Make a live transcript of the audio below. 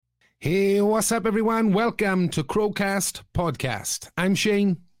Hey, what's up, everyone? Welcome to Crowcast Podcast. I'm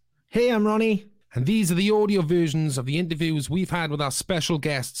Shane. Hey, I'm Ronnie. And these are the audio versions of the interviews we've had with our special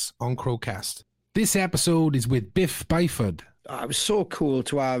guests on Crowcast. This episode is with Biff Byford. It was so cool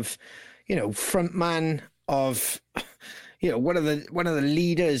to have, frontman of, one of the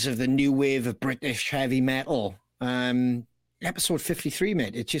leaders of the new wave of British heavy metal. Episode 53,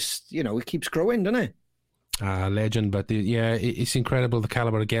 mate. It just, it keeps growing, doesn't it? Legend, but it's incredible the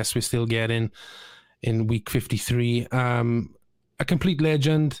caliber of guests we're still getting in week 53. A complete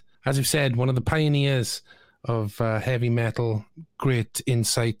legend, as I've said, one of the pioneers of heavy metal. Great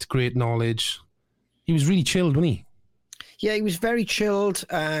insight, great knowledge. He was really chilled, wasn't he? Yeah, he was very chilled.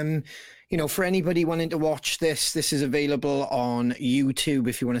 For anybody wanting to watch this is available on YouTube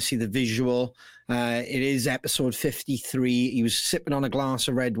if you want to see the visual. It is episode 53. He was sipping on a glass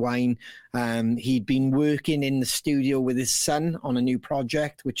of red wine. He'd been working in the studio with his son on a new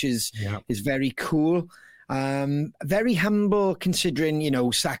project, which is very cool. Very humble considering,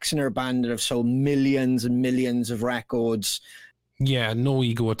 Saxon are a band that have sold millions and millions of records. Yeah, no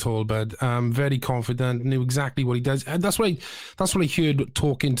ego at all, but very confident, knew exactly what he does. And that's what I heard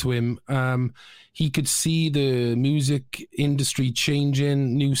talking to him. He could see the music industry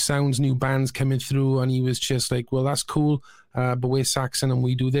changing, new sounds, new bands coming through, and he was just like, well, that's cool, but we're Saxon and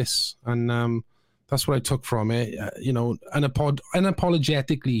we do this. And that's what I took from it,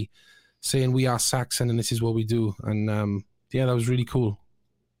 unapologetically saying we are Saxon and this is what we do. And that was really cool.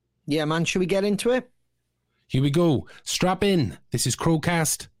 Yeah, man, should we get into it? Here we go. Strap in. This is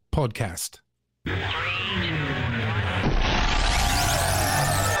Crowcast Podcast. We're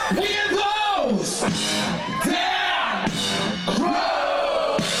those that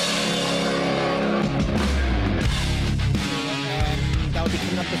grow. That'll be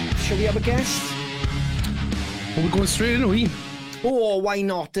coming up. Shall we have a guest? Well, we're going straight in, are we? Oh, why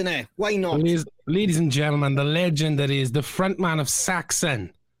not, innit? Why not? Ladies and gentlemen, the legend that is the frontman of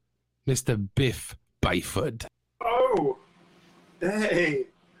Saxon, Mr. Biff Byford. Oh, hey.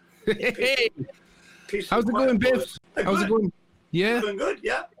 Hey. How's it going, Biff? How's it going? Yeah? Doing good,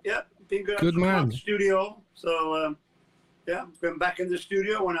 yeah. Been good. Good man. The studio, so, going back in the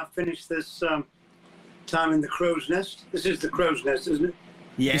studio when I finish this time in the Crow's Nest. This is the Crow's Nest, isn't it?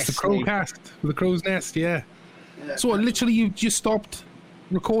 Yes. It's the Crowcast, the Crow's Nest, yeah. So literally you just stopped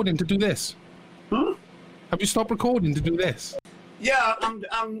recording to do this? Huh? Have you stopped recording to do this? Yeah,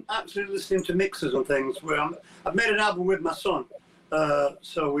 I'm actually listening to mixes and things. I've made an album with my son,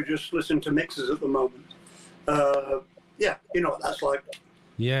 so we just listen to mixes at the moment. You know what that's like.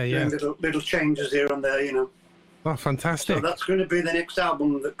 Yeah. Doing little changes here and there, Oh, fantastic. So that's going to be the next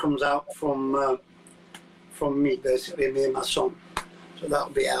album that comes out from me, basically, me and my son. So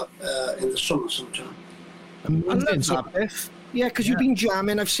that'll be out in the summer sometime. Amazing. I love that, Biff. Yeah, because you've been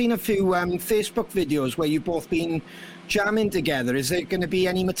jamming. I've seen a few Facebook videos where you've both been jamming together. Is there going to be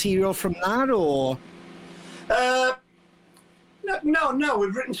any material from that, or? No.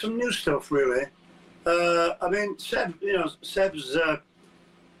 We've written some new stuff, really. Seb's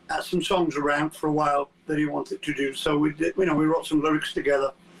had some songs around for a while that he wanted to do, so we did. We wrote some lyrics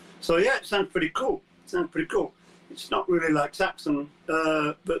together. So yeah, it sounds pretty cool. It's not really like Saxon,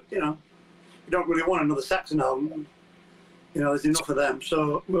 but you don't really want another Saxon album. There's enough of them,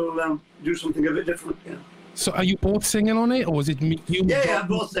 so we'll do something a bit different. So are you both singing on it, or is it you? Yeah,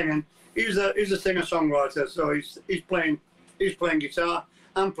 both singing. He's a singer-songwriter, so he's playing guitar,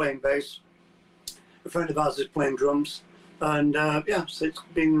 I'm playing bass. A friend of ours is playing drums, and so it's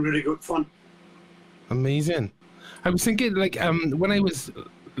been really good fun. Amazing. I was thinking, when I was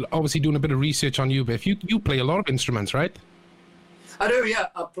obviously doing a bit of research on you, Biff, you play a lot of instruments, right? I do, yeah.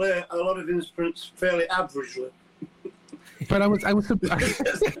 I play a lot of instruments fairly averagely. But I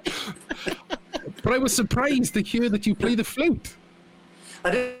was surprised to hear that you play the flute.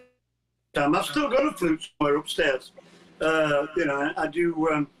 I did. I've still got a flute somewhere upstairs. I do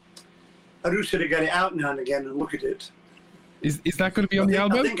sort of get it out now and again and look at it. Is that going to be on the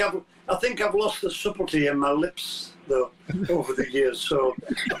album? I think I've lost the subtlety in my lips though over the years. So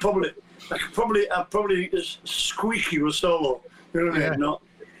I probably just squeak you a solo. You know what I mean?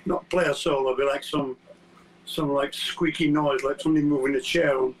 Not play a solo, but like some like squeaky noise, like somebody moving a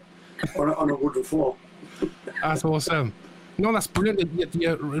chair on a wooden floor. That's awesome. No, that's brilliant.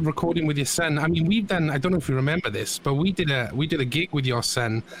 You're recording with your son. I mean, we've done. I don't know if you remember this, but we did a gig with your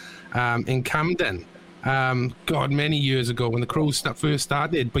son in Camden. Many years ago when the Crows first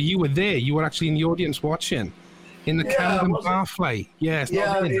started. But you were there. You were actually in the audience watching in the Camden Barfly. Yeah,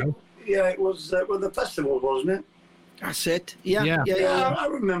 it was the festival, wasn't it? That's it. Yeah. I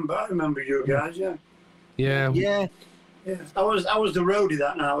remember you guys. Yeah. Yeah. Yeah. I was the roadie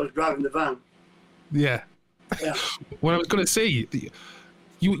that night. I was driving the van. Yeah. Yeah. Well, I was going to say,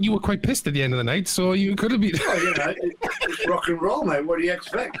 you were quite pissed at the end of the night, so you could have been. Well, you know, it's rock and roll, mate. What do you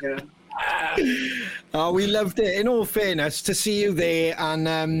expect? You know? Oh, we loved it. In all fairness, to see you there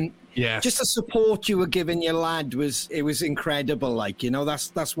and Yeah. just the support you were giving your lad was incredible. Like, you know,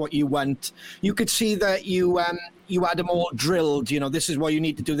 that's what you want. You could see that you had them all drilled. You know, this is what you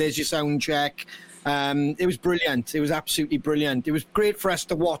need to do. There's your sound check. It was brilliant. It was absolutely brilliant. It was great for us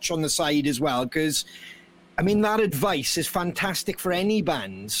to watch on the side as well because, I mean, that advice is fantastic for any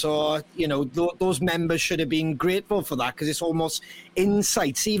band. So, you know, those members should have been grateful for that because it's almost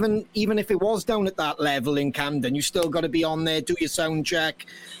insights. Even if it was down at that level in Camden, you still got to be on there, do your sound check,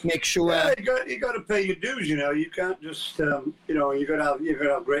 make sure. Yeah, you got to pay your dues. You know, you can't just you know, you got to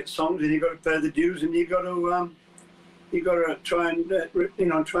have great songs, and you got to pay the dues, and you got to try and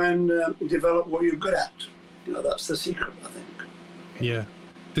develop what you're good at. You know, that's the secret, I think. Yeah.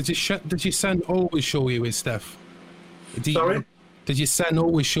 Did your son always show you his stuff? Sorry? Did your son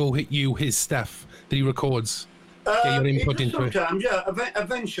always show you his stuff that he records? Get your input he does into it. sometimes, yeah.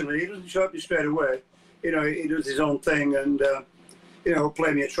 Eventually, he doesn't show up straight away. You know, he does his own thing, and you know, he'll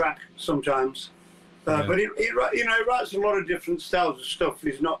play me a track sometimes. Yeah. But he writes a lot of different styles of stuff.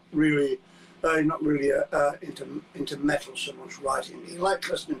 He's not really into metal so much writing. He likes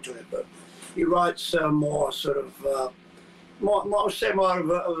listening to it, but he writes more sort of. More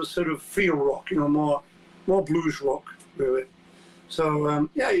of a sort of feel rock, you know, more blues rock, really. So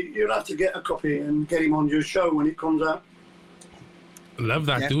yeah, you'll have to get a copy and get him on your show when it comes out. Love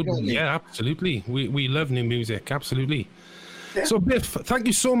that, Definitely. dude. Yeah, absolutely. We love new music, absolutely. Yeah. So, Biff, thank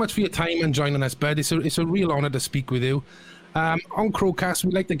you so much for your time and joining us, bud. It's a real honour to speak with you. On Crowcast,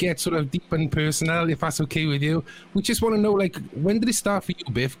 we like to get sort of deep and personal, if that's okay with you. We just want to know, like, when did it start for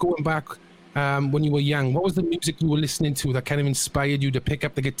you, Biff? Going back when you were young, what was the music you were listening to that kind of inspired you to pick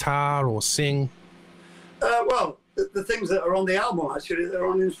up the guitar or sing? Well, the things that are on the album, actually, they're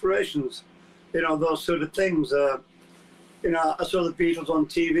on inspirations. You know, those sort of things. You know, I saw the Beatles on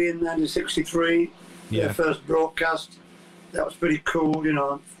TV in 1963, Yeah. their first broadcast. That was pretty cool, you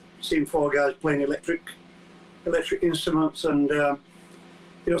know, seeing four guys playing electric instruments and, you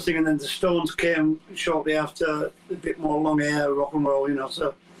know, singing. Then the Stones came shortly after, a bit more long hair, rock and roll, you know,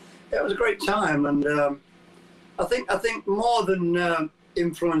 so yeah, it was a great time. And I think more than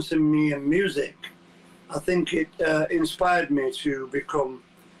influencing me in music, I think it inspired me to become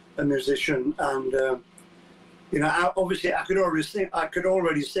a musician. And you know, obviously, I could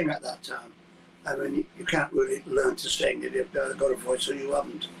already sing at that time. I mean, you can't really learn to sing if you've got a voice or you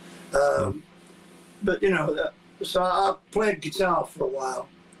haven't. But you know, so I played guitar for a while,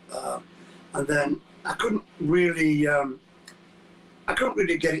 and then I couldn't really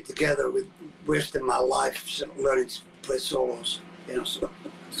get it together with wasting my life learning to play solos. You know, so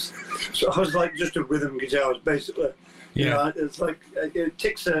I was like just a rhythm guitarist, basically. You Yeah. know, it's like it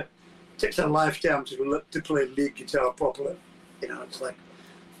takes a lifetime to play lead guitar properly. You know, it's like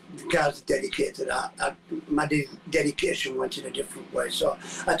the guys are dedicated. My dedication went in a different way, so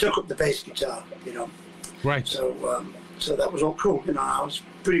I took up the bass guitar. You know, Right. so that was all cool. You know, I was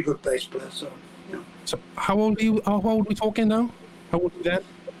a pretty good bass player. So, you know. So how old are you? How old are we talking now? How old were you then?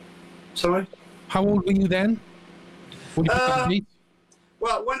 Sorry. How old were you then? When you picked up the bass?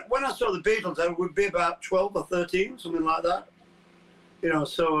 Well, when I saw the Beatles, I would be about 12 or 13, something like that. You know,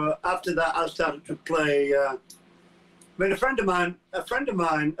 so after that, I started to play. I mean,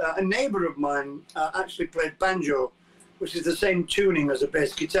 a neighbour of mine, actually played banjo, which is the same tuning as a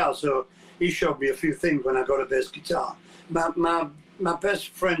bass guitar. So he showed me a few things when I got a bass guitar. My best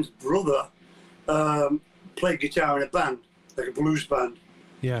friend's brother played guitar in a band, like a blues band.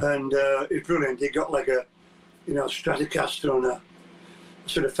 Yeah. And it's brilliant. He got like a, you know, Stratocaster and a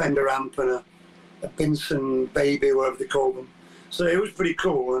sort of Fender amp and a Benson Baby, whatever they call them. So it was pretty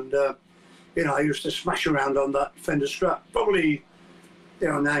cool. And, you know, I used to smash around on that Fender Strat, probably, you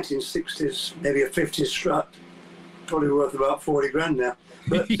know, 1960s, maybe a 50s Strat, probably worth about 40 grand now.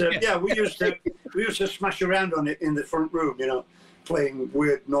 But yeah, we used to smash around on it in the front room, you know, playing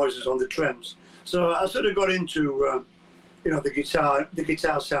weird noises on the trems. So I sort of got into, you know, the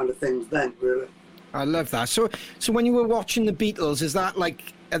guitar sound of things then, really. I love that. So when you were watching the Beatles, is that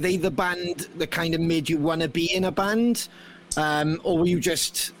like, are they the band that kind of made you want to be in a band? Or were you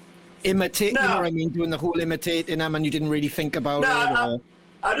just imitating, No. you know what I mean, doing the whole imitating them and you didn't really think about it? No, Or...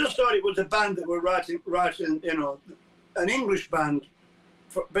 I just thought it was a band that were writing, you know, an English band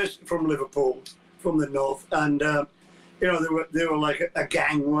from Liverpool, from the north, and you know, they were like a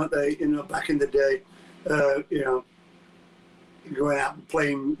gang, weren't they? You know, back in the day, you know, going out and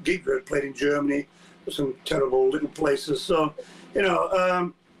playing gigs. They played in Germany, some terrible little places. So, you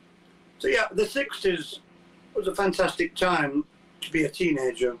know, so yeah, the 60s was a fantastic time to be a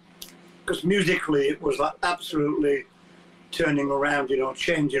teenager, because musically it was like absolutely turning around, you know,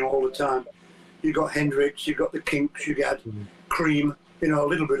 changing all the time. You got Hendrix, you got the Kinks, you got Cream, you know, a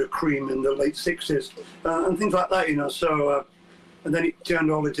little bit of Cream in the late 60s, and things like that, you know. So, and then it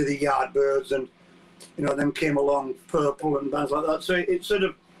turned all into the Yardbirds, and, you know, then came along Purple and bands like that. So it sort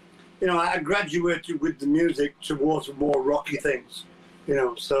of, you know, I graduated with the music towards more rocky things, you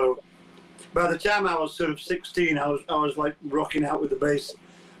know. So by the time I was sort of 16, I was like rocking out with the bass,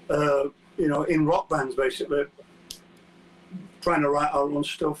 you know, in rock bands basically, trying to write our own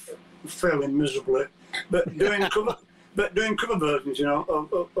stuff, failing miserably, but doing cover versions, you know,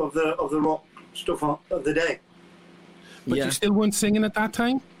 of the rock stuff of the day. But you still weren't singing at that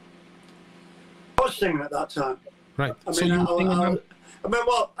time? I was singing at that time. Right. I So mean, you were singing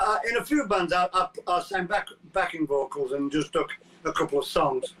well, in a few bands, I sang backing vocals and just took a couple of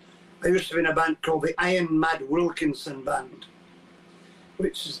songs. I used to be in a band called the Iron Mad Wilkinson Band,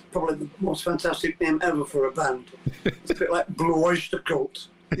 which is probably the most fantastic name ever for a band. It's a bit like Blue Oyster Cult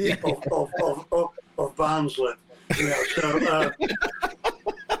of Barnsley. You know,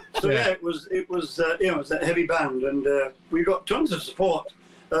 so yeah, it was you know, it was a heavy band, and we got tons of support.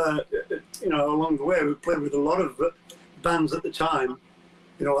 You know, along the way, we played with a lot of bands at the time.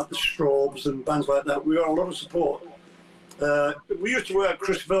 You know, like the Strobes and bands like that. We got a lot of support. We used to wear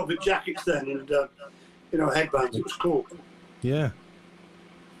Chris Velvet jackets then, and you know, headbands. It was cool. Yeah.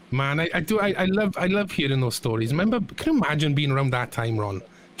 Man, I love hearing those stories. Remember, can you imagine being around that time, Ron?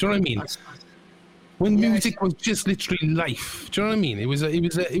 Do you know what I mean? When music was just literally life. Do you know what I mean? It was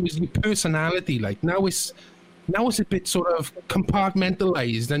your personality. Like now it's a bit sort of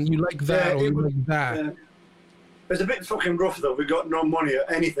compartmentalized, and you like that or you like that. It was a bit fucking rough though. We got no money or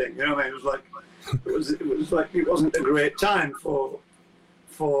anything. You know what I mean? It was like it wasn't a great time for.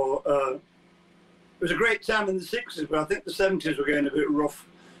 It was a great time in the 60s, but I think the 70s were getting a bit rough.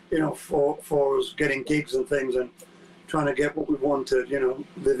 You know, for us getting gigs and things and trying to get what we wanted. You know,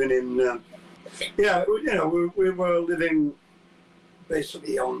 living in. Yeah, you know, we were living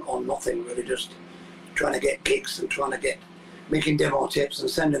basically on nothing really, just trying to get gigs and making demo tapes and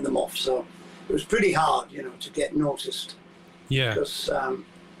sending them off. So it was pretty hard, you know, to get noticed. Yeah. Because,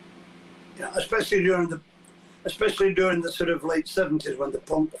 you know, especially during the sort of late 70s when the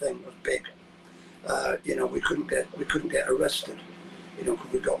punk thing was big. You know, we couldn't get arrested, you know,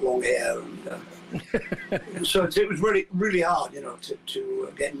 because we got long hair and so it was really, really hard, you know,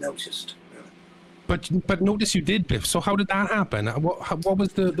 to get noticed. But notice you did, Biff. So how did that happen? What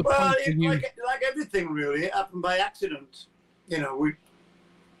was the well, point you... like everything really, it happened by accident. You know,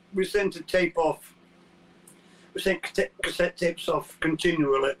 we sent a tape off. We sent cassette tapes off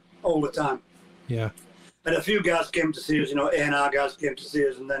continually all the time. Yeah. And a few guys came to see us. You know, A&R guys came to see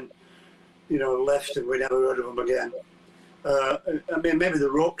us, and then, you know, left, and we never heard of them again. I mean, maybe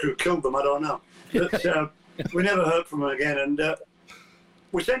the road crew killed them. I don't know. But we never heard from them again. And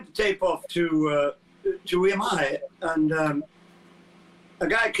we sent the tape off to EMI, and a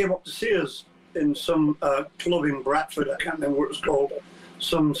guy came up to see us in some club in Bradford. I can't remember what it was called.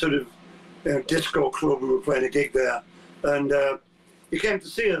 Some sort of disco club. We were playing a gig there, and he came to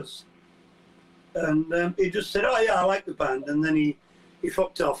see us, and he just said, "Oh yeah, I like the band," and then he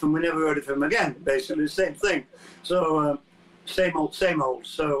fucked off, and we never heard of him again. Basically, the same thing. So same old, same old.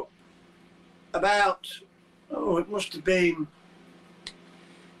 So about it must have been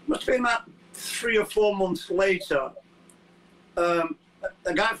about 3 or 4 months later, a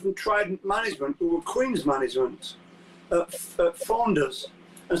guy from Trident Management, who were Queen's Management, phoned us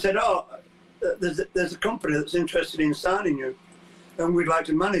and said, "Oh, there's a company that's interested in signing you, and we'd like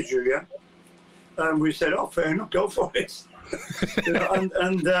to manage you, yeah?" And we said, "Oh, fair enough, go for it." You know,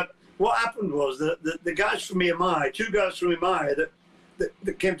 and what happened was that the guys from EMI, 2 guys from EMI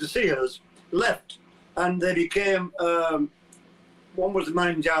that came to see us, left, and they became. One was the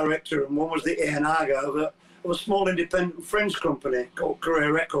managing director and one was the A&R guy of a small independent French company called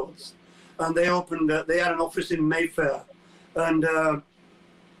Career Records. And they opened, they had an office in Mayfair. And,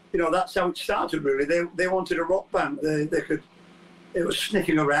 you know, that's how it started really. They wanted a rock band. They were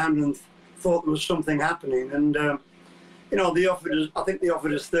sniffing around and thought there was something happening. And, you know, I think they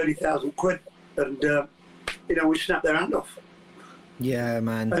offered us 30,000 quid. And, you know, we snapped their hand off. Yeah,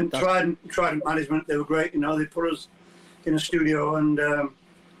 man. And Trident Management, they were great. You know, they put us in a studio, and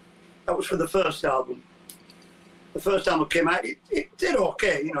that was for the first album. The first album came out, it did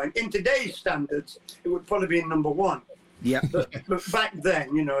okay, you know. In today's standards, it would probably be number 1. Yeah. But back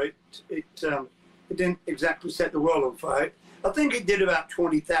then, you know, it didn't exactly set the world on fire. I think it did about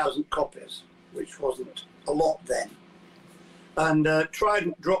 20,000 copies. which wasn't a lot then. And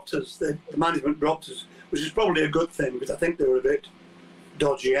Trident dropped us, the management dropped us, which is probably a good thing because I think they were a bit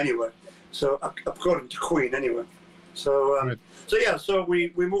dodgy anyway. So according to Queen anyway. So Right. so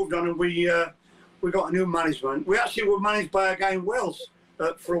we moved on and we got a new management. We actually were managed by a guy in Wales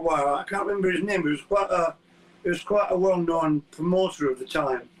for a while. I can't remember his name. He was quite a well-known promoter of the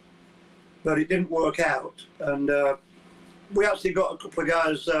time, but it didn't work out. And we actually got a couple of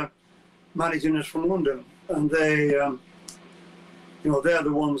guys managing us from London, and they, they're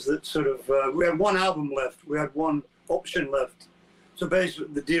the ones that sort of. We had one album left. We had one option left. So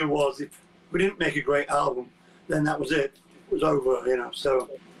basically, the deal was if we didn't make a great album, then that was it. It was over, So,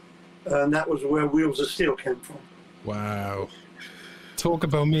 and that was where Wheels of Steel came from. Wow. Talk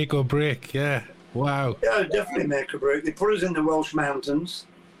about make or break, yeah. Wow. Yeah, definitely make or break. They put us in the Welsh mountains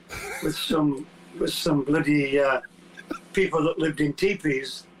with some bloody people that lived in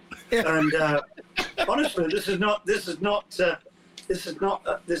teepees, and honestly, I'm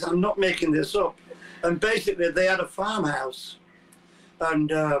not making this up. And basically, they had a farmhouse,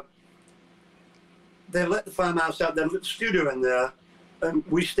 and they let the farmhouse out. They lit the studio in there, and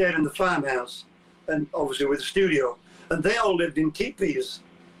we stayed in the farmhouse, and obviously with the studio. And they all lived in teepees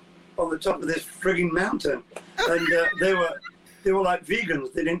on the top of this frigging mountain, and they were like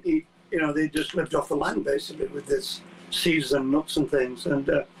vegans. They didn't eat, they just lived off the land basically with this seeds and nuts and things. And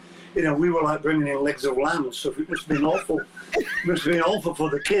we were like bringing in legs of lamb, so it must have been awful. It must have been awful for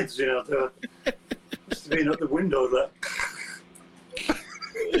the kids, to must have been at the window there.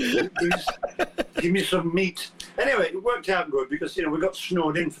 Give me some meat. Anyway, it worked out good because we got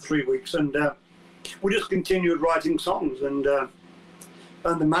snowed in for 3 weeks, and we just continued writing songs, and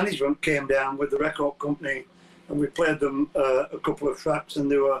the management came down with the record company, and we played them a couple of tracks,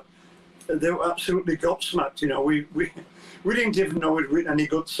 and they were absolutely gobsmacked. We didn't even know we'd written any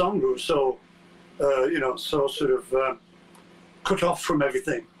good songs. We were so sort of cut off from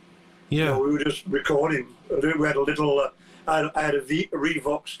everything. Yeah. We were just recording. We had a little. I had a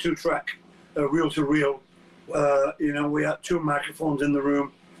Revox 2-track, reel to reel. We had 2 microphones in the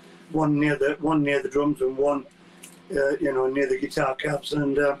room, one near the drums and one, near the guitar cabs,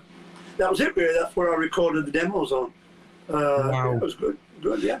 and that was it really. That's where I recorded the demos on. Wow. It was good,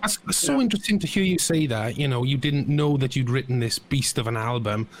 yeah. That's so interesting to hear you say that. You didn't know that you'd written this beast of an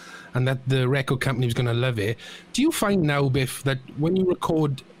album and that the record company was going to love it. Do you find now, Biff, that when you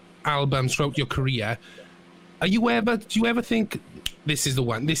record albums throughout your career, do you ever think this is the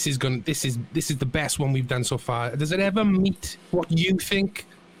one, this is the best one we've done so far? Does it ever meet what you think?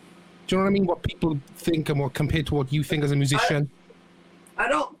 Do you know what I mean? What people think and what compared to what you think as a musician? I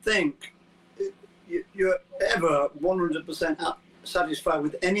don't think you're ever 100% satisfied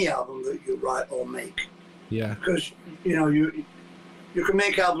with any album that you write or make. Yeah. Because you can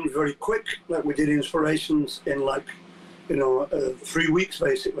make albums very quick, like we did Inspirations in 3 weeks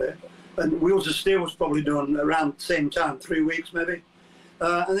basically, and Wheels of Steel was probably done around the same time, 3 weeks maybe,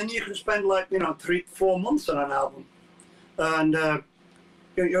 and then you can spend 3-4 months on an album, and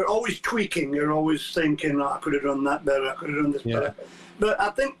you're always tweaking. You're always thinking, I could have done that better. I could have done this better. But I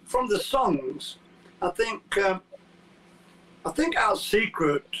think from the songs, I think our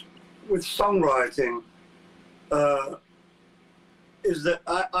secret with songwriting is that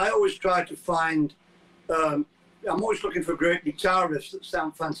I always try to find. I'm always looking for great guitarists that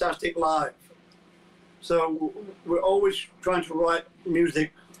sound fantastic live. So we're always trying to write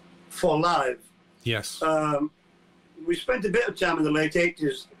music for live. Yes. We spent a bit of time in the late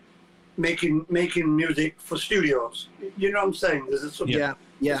 80s making music for studios. You know what I'm saying? There's a sort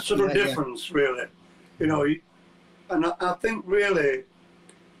of difference, really. And I think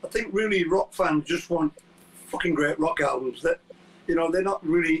really rock fans just want fucking great rock albums that, they're not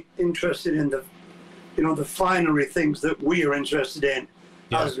really interested in the finery things that we are interested in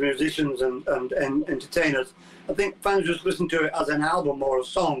as musicians and entertainers. I think fans just listen to it as an album or a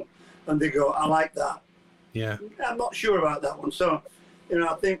song and they go, I like that. Yeah. I'm not sure about that one. So,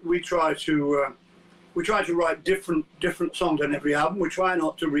 I think we try to write different songs on every album. We try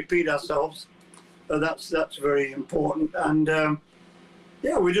not to repeat ourselves. That's very important. And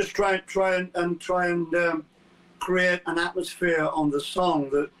we just try and create an atmosphere on the song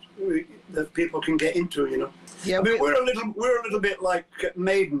that people can get into. Yeah, I mean, we're a little bit like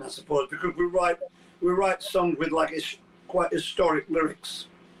Maiden, I suppose, because we write songs with quite historic lyrics.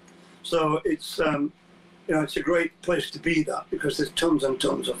 So it's it's a great place to be that, because there's tons and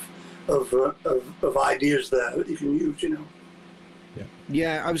tons of ideas there that you can use.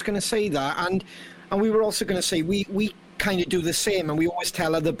 Yeah, I was going to say that, and we were also going to say we kind of do the same, and we always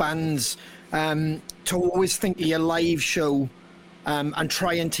tell other bands to always think of your live show and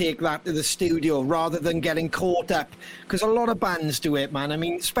try and take that to the studio rather than getting caught up. Because a lot of bands do it, man. I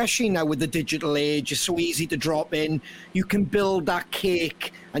mean, especially now with the digital age, it's so easy to drop in. You can build that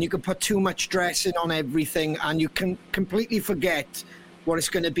cake and you can put too much dressing on everything and you can completely forget what it's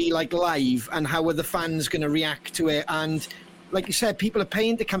going to be like live and how are the fans going to react to it. And like you said, people are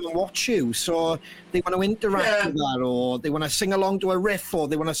paying to come and watch you, so they want to interact with that, or they want to sing along to a riff, or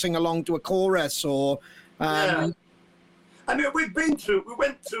they want to sing along to a chorus, or I mean, we went through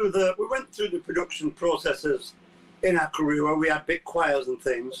the production processes in our career where we had big choirs and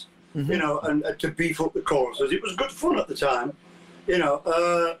things, you know, and to beef up the choruses. It was good fun at the time, you know.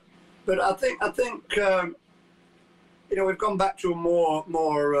 But I think you know, we've gone back to a more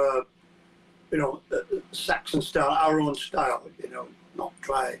you know, Saxon style, our own style. You know, not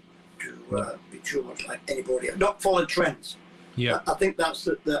try to be too much like anybody else. Not follow trends. Yeah, I think that's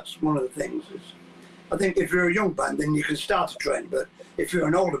one of the things. I think if you're a young band, then you can start a trend, but if you're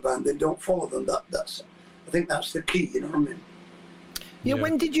an older band, then don't follow them. I think that's the key, you know what I mean? Yeah,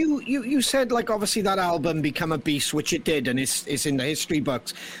 when did you said, like, obviously that album Become a Beast, which it did, and it's in the history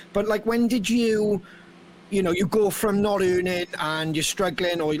books, but like, when did you know, you go from not earning and you're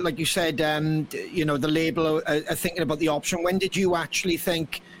struggling, or like you said, you know, the label are thinking about the option. When did you actually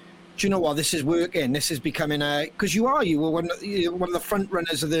think, do you know what, this is working, this is becoming because you were one of the front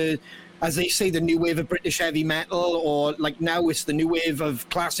runners of the, as they say, the new wave of British heavy metal, or like now it's the new wave of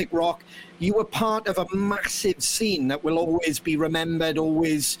classic rock. You were part of a massive scene that will always be remembered,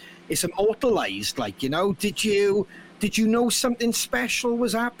 always, it's immortalized, like, you know. Did you know something special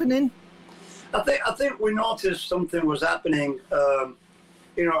was happening? I think we noticed something was happening,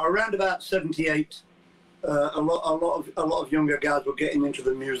 you know, around about 78. A lot of younger guys were getting into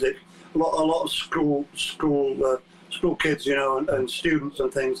the music. A lot of school kids, you know, and students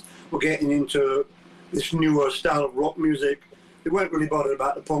and things were getting into this newer style of rock music. They weren't really bothered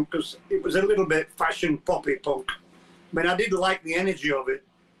about the punk because it was a little bit fashion poppy punk. I mean, I did like the energy of it,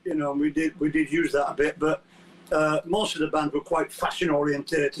 you know, and we did use that a bit, but most of the bands were quite fashion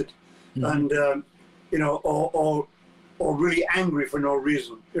orientated, and you know, or really angry for no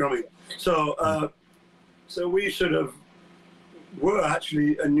reason, you know what I mean? So we sort of were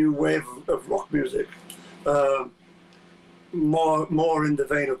actually a new wave of rock music. More in the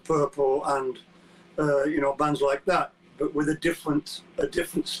vein of Purple and you know, bands like that, but with a different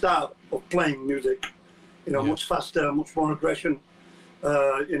style of playing music. You know, much faster, much more aggression.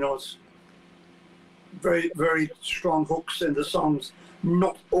 You know, it's very, very strong hooks in the songs,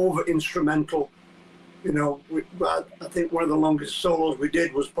 not over instrumental. You know, I think one of the longest solos we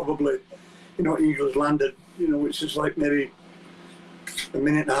did was probably, you know, Eagles Landed. You know, which is like maybe a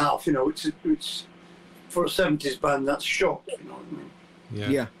minute and a half. You know, it's for a 70s band, that's short, you know what I mean?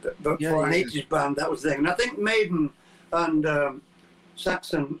 Yeah. But for an 80s band, that was the thing. And I think Maiden and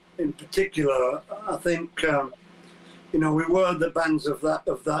Saxon in particular, I think, you know, we were the bands of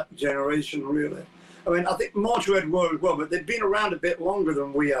that generation, really. I mean, I think Motorhead were as well, but they'd been around a bit longer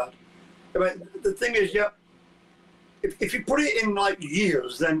than we had. I mean, the thing is, if you put it in like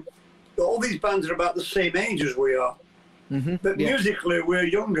years, then all these bands are about the same age as we are. But musically, we're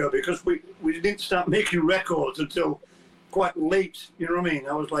younger because we didn't start making records until quite late. You know what I mean?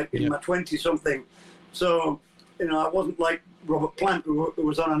 I was like in my 20-something. So, you know, I wasn't like Robert Plant, who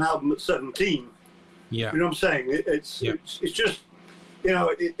was on an album at 17. Yeah. You know what I'm saying? It's just, you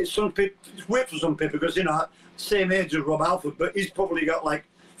know, it's weird for some people because, you know, same age as Rob Halford, but he's probably got like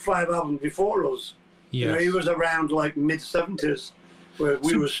 5 albums before us. Yeah. You know, he was around like mid-70s, where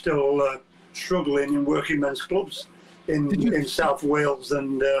we were still struggling in working men's clubs in South Wales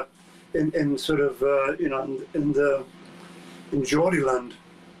and in sort of you know, in Geordieland.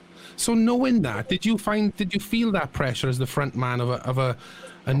 So knowing that, did you feel that pressure as the front man of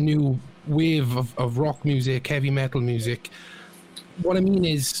a new wave of rock music, heavy metal music? What I mean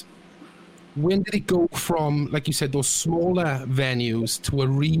is, when did it go from, like you said, those smaller venues to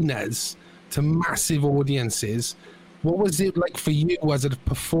arenas to massive audiences? What was it like for you as a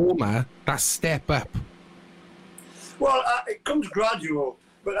performer, that step up? Well, it comes gradual,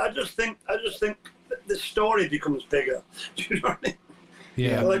 but I just think the story becomes bigger. Do you know what I mean?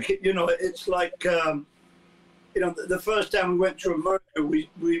 Yeah. Like, you know, it's like, you know, the first time we went to America,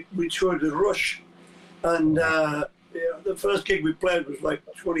 we toured with Rush, and you know, the first gig we played was like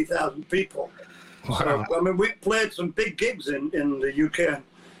 20,000 people. Wow. So, I mean, we played some big gigs in the UK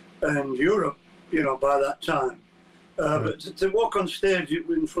and Europe, you know, by that time. But to walk on stage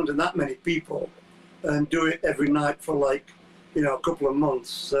in front of that many people and do it every night for like, you know, a couple of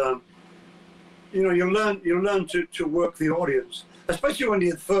months, you know, you learn to work the audience, especially when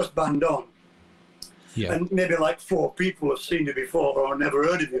you're the first band on. Yeah. And maybe like 4 people have seen you before or never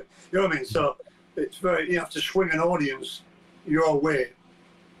heard of you. You know what I mean? So it's you have to swing an audience your way.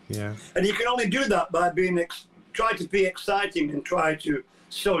 Yeah. And you can only do that by try to be exciting and try to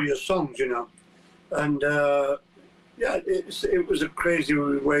sell your songs, you know. And it was a crazy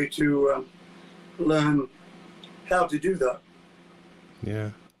way to learn how to do that.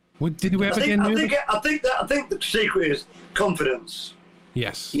 Yeah. Did you ever get music? I think the secret is confidence.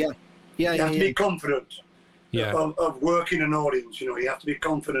 Yes. Yeah. You have to be confident Yeah. of working an audience. You know, you have to be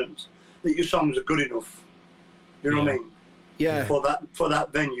confident that your songs are good enough. You know what I mean? Yeah. For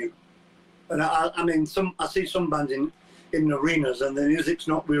that venue. And I mean, I see some bands in arenas, and the music's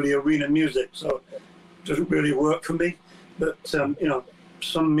not really arena music, so it doesn't really work for me. But you know,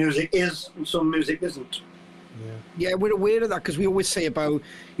 some music is, and some music isn't. Yeah, we're aware of that because we always say about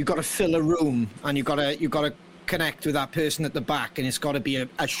you've got to fill a room and you've got to connect with that person at the back, and it's got to be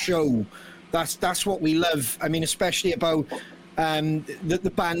a show. That's what we love. I mean, especially about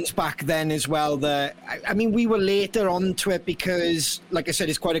the bands back then as well. I mean, we were later onto it because, like I said,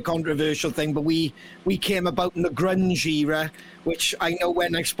 it's quite a controversial thing. But we came about in the grunge era, which I know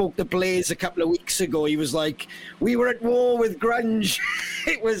when I spoke to Blaze a couple of weeks ago, he was like, "We were at war with grunge."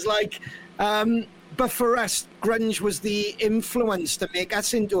 It was like. But for us, grunge was the influence to make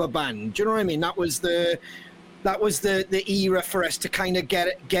us into a band. Do you know what I mean? That was the era for us to kind of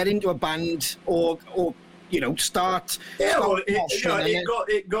get into a band or you know start. Yeah, start well, moshing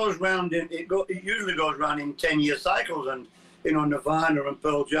it goes round it usually goes round in 10-year cycles, and you know Nirvana and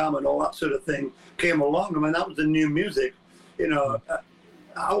Pearl Jam and all that sort of thing came along. I mean, that was the new music. You know,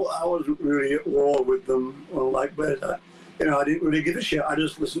 I wasn't really at war with them, but. You know, I didn't really give a shit. I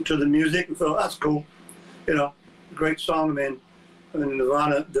just listened to the music and thought, that's cool. You know, great song. I mean,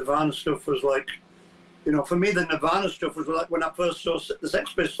 Nirvana stuff was like, you know, for me, the Nirvana stuff was like when I first saw the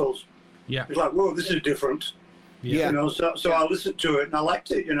Sex Pistols. Yeah. It was like, whoa, this is different. Yeah. You know, so I listened to it and I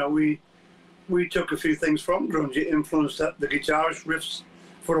liked it. You know, we took a few things from grunge. It influenced the guitarist riffs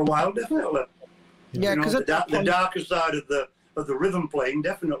for a while, definitely. Yeah, because the darker side of the rhythm playing,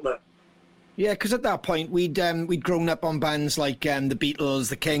 definitely. Yeah, because at that point we'd grown up on bands like the Beatles,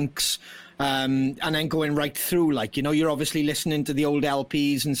 the Kinks, and then going right through, like, you know, you're obviously listening to the old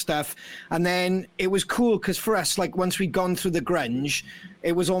LPs and stuff. And then it was cool because for us, like, once we'd gone through the grunge,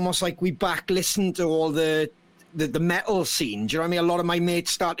 it was almost like we back listened to all the metal scene. Do you know what I mean? A lot of my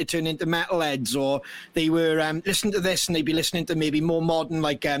mates started to turn into metalheads, or they were listening to this and they'd be listening to maybe more modern,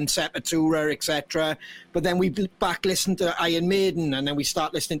 like Sepultura, etc. But then we back listened to Iron Maiden, and then we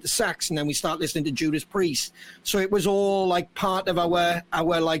start listening to Sax, and then we start listening to Judas Priest. So it was all like part of our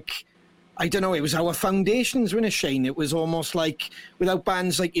like, I don't know, it was our foundations, wasn't it, Shane? It was almost like without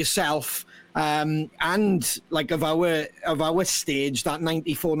bands like yourself and like of our stage, that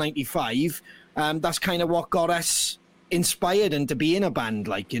 94, 95, that's kind of what got us inspired and to be in a band,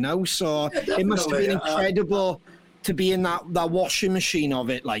 like, you know. So yeah, it must have been incredible to be in that washing machine of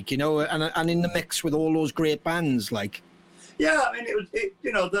it, like, you know, and in the mix with all those great bands, like. Yeah, I mean,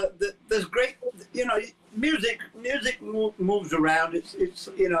 you know, there's great, you know, music moves around. It's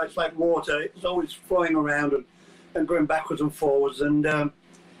you know, it's like water. It's always flowing around and going backwards and forwards. And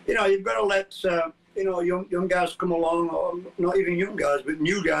you know, you've got to let you know, young guys come along, or not even young guys, but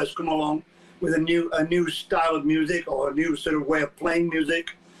new guys come along with a new style of music or a new sort of way of playing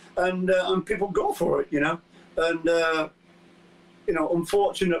music, and people go for it, you know. And you know,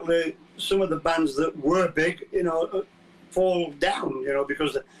 unfortunately, some of the bands that were big, you know, fall down, you know,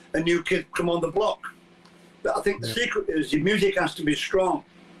 because a new kid come on the block. But I think the secret is your music has to be strong.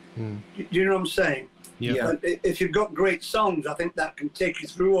 Do you know what I'm saying? Yeah. And if you've got great songs, I think that can take you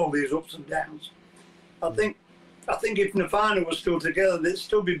through all these ups and downs. I think if Nirvana was still together, they'd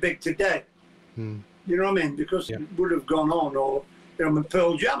still be big today. You know what I mean? Because it would have gone on. Or, you know,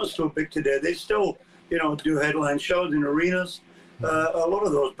 Pearl Jam is still big today. They still, you know, do headline shows in arenas. A lot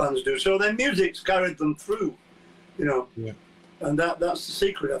of those bands do. So their music's carried them through, you know. Yeah. And that's the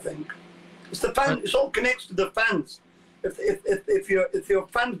secret, I think. It's the fans. It's all connected to the fans. If your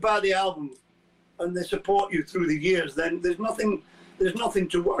fans buy the album and they support you through the years, then there's nothing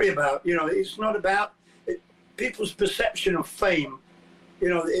to worry about. You know, it's not about people's perception of fame. You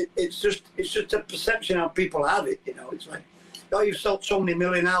know, it's just a perception how people have it. You know, it's like, oh, you've sold so many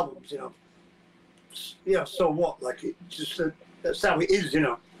million albums. You know, yeah, so what? Like, it just that's how it is. You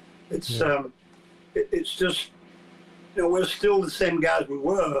know, it's it's just, you know, we're still the same guys we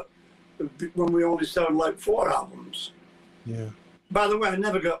were when we only sold like 4 albums. Yeah. By the way, I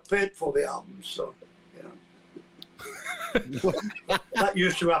never got paid for the albums, so, you know. That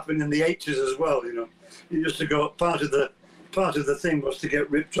used to happen in the 80s as well, you know. You used to go, part of the thing was to get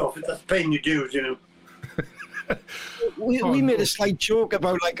ripped off. That's paying your dues, you know. we made a slight joke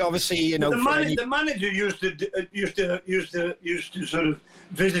about, like, obviously, you know, the manager used to sort of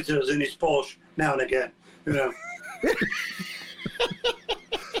visit us in his Porsche now and again, you know.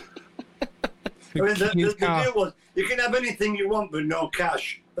 I mean, the deal was, you can have anything you want, but no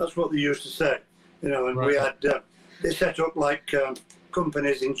cash. That's what they used to say, you know. And we had they set up like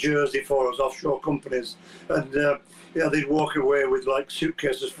companies in Jersey for us, offshore companies, and yeah, they'd walk away with like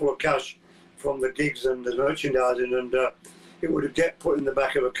suitcases full of cash from the gigs and the merchandising, and it would get put in the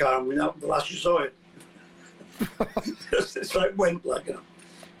back of a car, and the last you saw it, it's like went like, you know.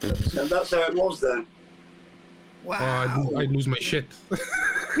 And that's how it was then. Wow. I'd lose my shit.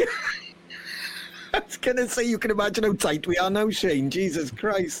 I was gonna say, you can imagine how tight we are now, Shane. Jesus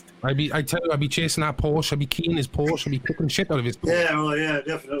Christ. I'd be chasing that Porsche. I'd be keying his Porsche. I'd be kicking shit out of his Porsche. Yeah, well, yeah,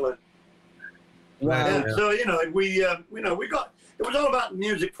 definitely. Wow. Yeah. So you know, we got, it was all about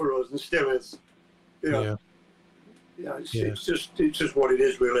music for us, and still is. You know, it's just what it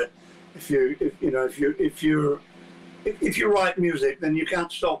is, really. If you write music, then you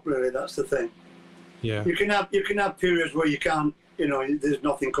can't stop, really. That's the thing. Yeah. You can have periods where you can't, you know, there's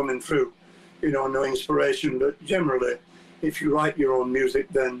nothing coming through, you know, no inspiration. But generally, if you write your own music,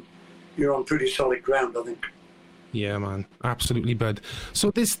 then you're on pretty solid ground, I think. Yeah, man, absolutely, bud.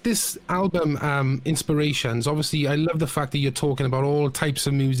 So this album, Inspirations, obviously, I love the fact that you're talking about all types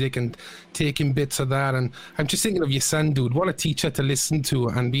of music and taking bits of that. And I'm just thinking of your son, dude. What a teacher to listen to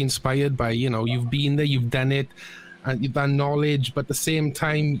and be inspired by. You know, you've been there, you've done it, and you've done knowledge, but at the same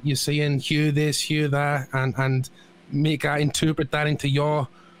time, you're saying, hear this, hear that, and interpret that into your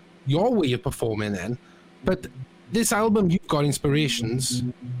way of performing then. But this album, you've got Inspirations.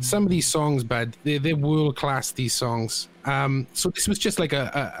 Some of these songs, bud, they're world class. These songs. So this was just like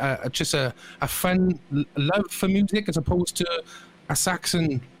a fun love for music, as opposed to a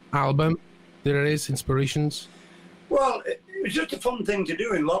Saxon album. There it is, Inspirations. Well, it was just a fun thing to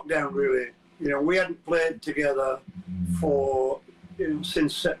do in lockdown, really. You know, we hadn't played together for, you know,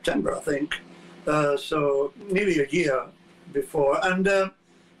 since September, I think. So nearly a year before, and.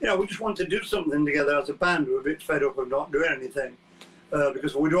 You know, we just wanted to do something together as a band. We were a bit fed up of not doing anything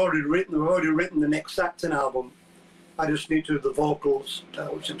because we'd already written the next Saxon album. I just need to do the vocals,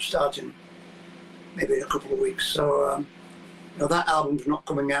 which I'm starting maybe in a couple of weeks. So, you know, that album's not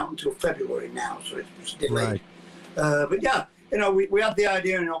coming out until February now, so it's delayed. Right. But yeah, you know, we had the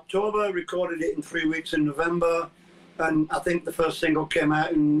idea in October, recorded it in 3 weeks in November, and I think the first single came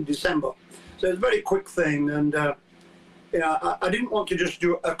out in December. So it's a very quick thing, and you know, I didn't want to just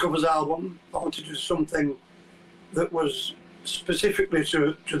do a covers album. I wanted to do something that was specifically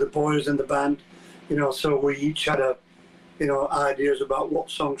to the boys in the band, you know, so we each had ideas about what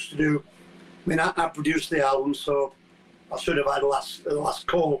songs to do. I mean, I produced the album, so I should have had the last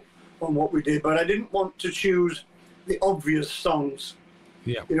call on what we did, but I didn't want to choose the obvious songs.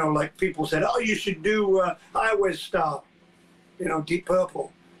 Yeah. You know, like people said, oh, you should do Highway Star, you know, Deep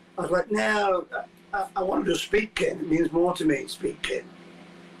Purple. I was like, no, I wanted to Speak King. It means more to me, Speak King.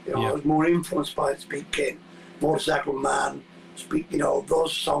 You know, I was more influenced by Speak King, Motorcycle Man, you know,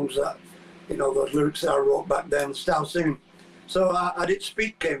 those songs that, you know, those lyrics that I wrote back then, style singing. So I did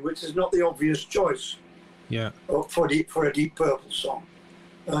Speak King, which is not the obvious choice. Yeah. For a Deep Purple song.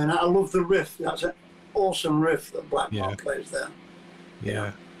 And I love the riff. That's an awesome riff that Black Mark plays there.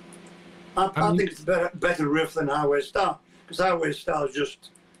 Yeah. I think it's a better riff than Highway Star, because Highway Star is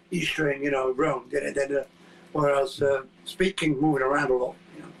just E string, you know, wrong. Whereas Speak King moving around a lot,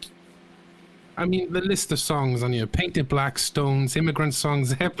 you know. I mean, the list of songs on here: Painted Black, Stones, Immigrant Song,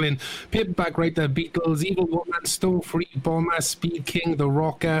 Zeppelin, Paperback Writer, Beatles, Evil Woman, Stone Free, Bomber, Speed King, The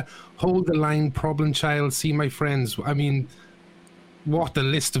Rocker, Hold the Line, Problem Child, See My Friends. I mean, what a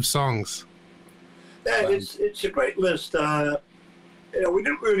list of songs. Yeah, it's a great list. You know, we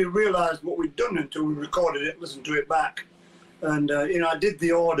didn't really realise what we'd done until we recorded it, listened to it back. And, you know, I did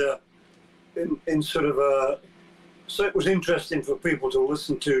the order in sort of a... So it was interesting for people to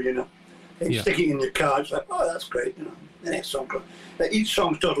listen to, you know. And stick it in your car, it's like, oh, that's great, you know. The next song. Each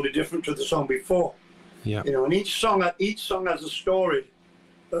song's totally different to the song before. Yeah. You know, and each song has a story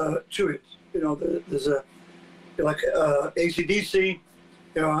to it. You know, there's a... Like AC/DC,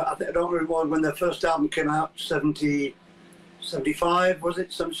 you know, I don't remember when their first album came out, 75, was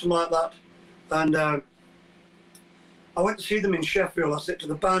it? Something like that. And... I went to see them in Sheffield. I said to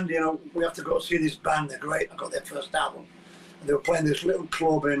the band, you know, we have to go see this band. They're great. I got their first album. And they were playing this little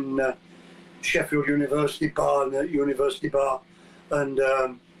club in Sheffield University Bar, and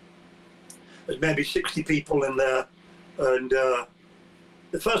there's maybe 60 people in there. And the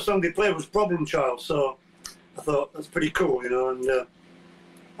first song they played was Problem Child. So I thought, that's pretty cool, you know. And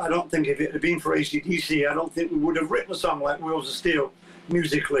I don't think if it had been for AC/DC, I don't think we would have written a song like Wheels of Steel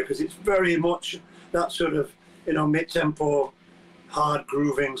musically, because it's very much that sort of, mid-tempo, hard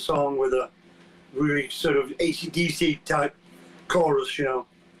grooving song with a really sort of AC/DC type chorus, Yeah.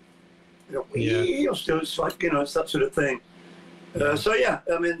 Still, it's like, it's that sort of thing. So yeah,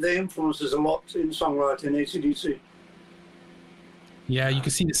 I mean, they influence us a lot in songwriting, AC/DC. Yeah, you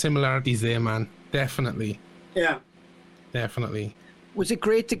can see the similarities there, man. Definitely. Yeah. Definitely. Was it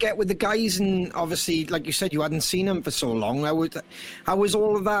great to get with the guys? And obviously, like you said, you hadn't seen them for so long. How was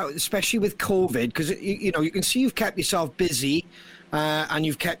all of that, especially with COVID? Because, you can see you've kept yourself busy, and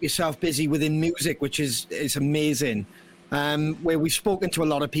you've kept yourself busy within music, which is amazing. Where we've spoken to a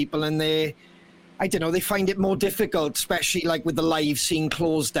lot of people, and they find it more difficult, especially like with the live scene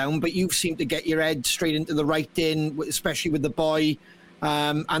closed down. But you seem to get your head straight into the writing, especially with The Boy.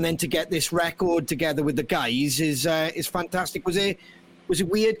 And then to get this record together with the guys is fantastic. Was it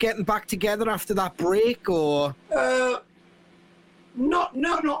weird getting back together after that break, or? Not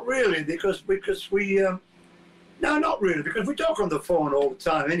really, because we not really, because we talk on the phone all the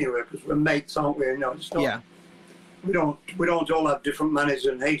time anyway, because we're mates, aren't we? It's not. Yeah. We don't all have different managers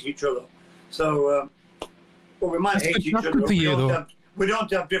and hate each other. So, we might hate each other. We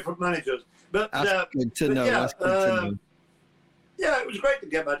don't have different managers. But that's good to know. Yeah, that's good to know. Yeah, it was great to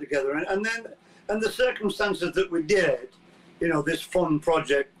get back together, and the circumstances that we did, this fun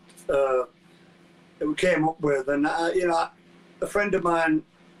project that we came up with, and a friend of mine,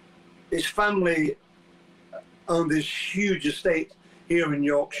 his family owned this huge estate here in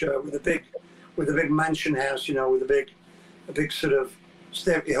Yorkshire with a big mansion house, with a big sort of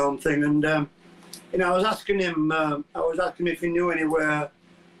stately home thing, and I was asking him if he knew anywhere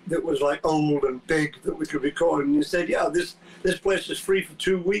that was like old and big that we could record, and he said, yeah, this place is free for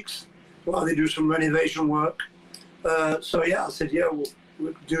 2 weeks while they do some renovation work. So yeah, I said, yeah,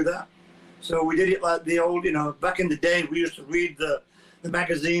 we could do that. So we did it like the old, back in the day, we used to read the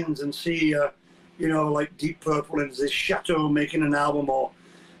magazines and see, like Deep Purple and this Chateau making an album, or,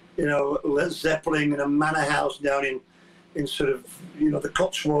 Led Zeppelin in a manor house down in sort of, the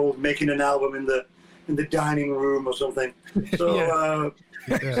Cotswolds making an album in the dining room or something. So,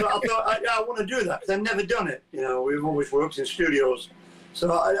 so I thought, I want to do that, because I've never done it. We've always worked in studios.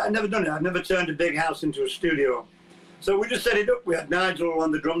 So I never done it. I've never turned a big house into a studio. So we just set it up. We had Nigel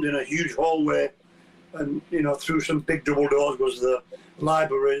on the drums in a huge hallway, and through some big double doors was the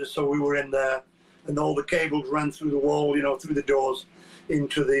library. So we were in there, and all the cables ran through the wall, through the doors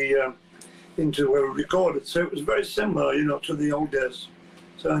into where we recorded. So it was very similar, to the old days.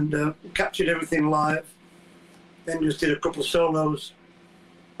 So and captured everything live. Then just did a couple of solos,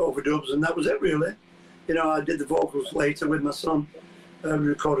 overdubs, and that was it really. I did the vocals later with my son,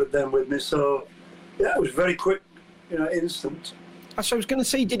 recorded them with me. So yeah, it was very quick. Instant. So I was going to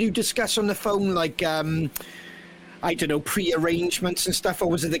say, did you discuss on the phone, like, I don't know, pre-arrangements and stuff, or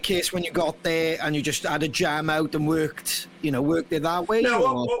was it the case when you got there and you just had a jam out and worked it that way?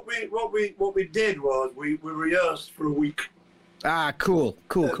 No, what we did was we rehearsed for a week. Ah, cool.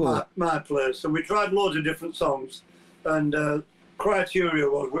 At my place. So we tried loads of different songs, and criteria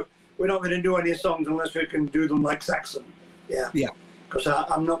was we're not going to do any songs unless we can do them like Saxon. Yeah. Because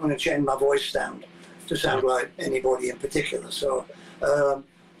I'm not going to change my voice sound to sound like anybody in particular. So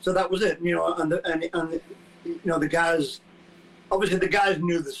so that was it, and the guys, obviously the guys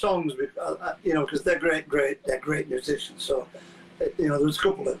knew the songs, because they're great musicians. So there was a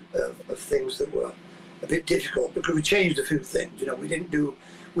couple of things that were a bit difficult, because we changed a few things. We didn't do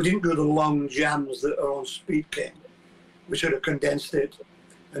the long jams that are on Speed King. We should have condensed it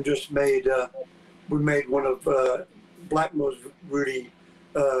and just made one of Blackmore's really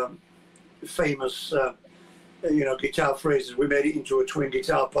famous guitar phrases. We made it into a twin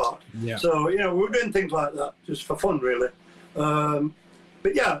guitar part. Yeah. So we were doing things like that just for fun, really.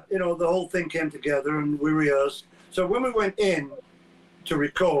 But yeah, the whole thing came together and we rehearsed. So when we went in to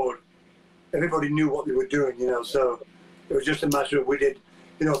record, everybody knew what they were doing. So it was just a matter of we did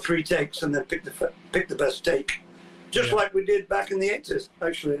 3 takes and then pick the best take, just like we did back in the 80s.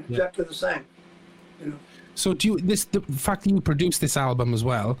 Actually, exactly the same. So the fact that you produced this album as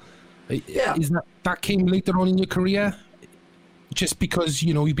well, is that came later on in your career? Just because,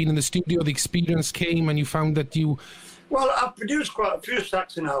 you've been in the studio, the experience came and you found that you... Well, I've produced quite a few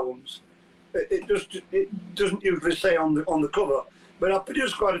Saxon albums. It doesn't usually say on the cover, but I've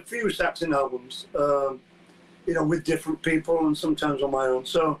produced quite a few Saxon albums, with different people and sometimes on my own.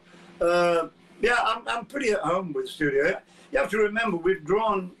 So, I'm pretty at home with the studio. You have to remember, we've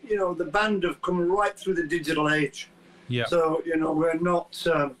grown, the band have come right through the digital age. Yeah. So, we're not...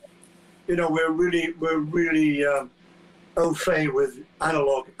 we're really au fait with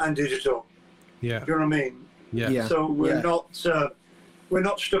analog and digital. Yeah. Do you know what I mean? Yeah. Yeah. So we're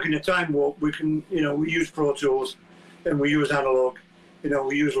not stuck in a time warp. We can, we use Pro Tools, and we use analog.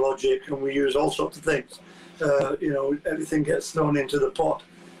 We use Logic, and we use all sorts of things. Everything gets thrown into the pot,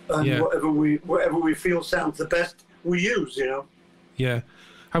 and whatever we feel sounds the best, we use. Yeah.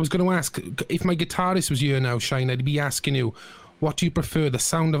 I was going to ask, if my guitarist was here now, Shine, I'd be asking you, what do you prefer, the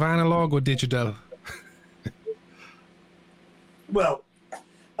sound of analog or digital? Well,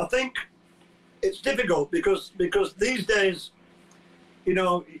 I think it's difficult because these days,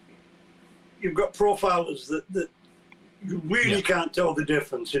 you've got profilers that you really can't tell the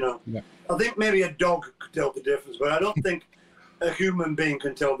difference. Yeah. I think maybe a dog could tell the difference, but I don't think a human being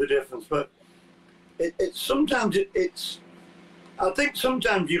can tell the difference. But I think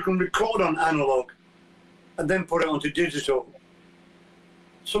sometimes you can record on analog and then put it onto digital.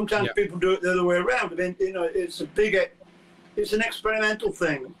 Sometimes people do it the other way around. I mean, it's an experimental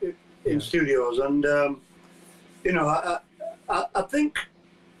thing in studios, and I think,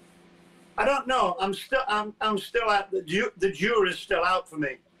 I don't know. I'm still out. The jury's still out for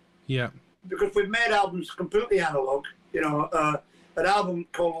me. Yeah. Because we've made albums completely analog. An album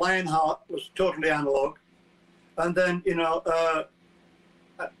called Lionheart was totally analog, and then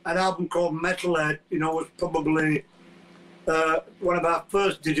an album called Metalhead, was probably one of our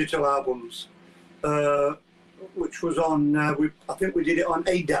first digital albums, which was on. I think we did it on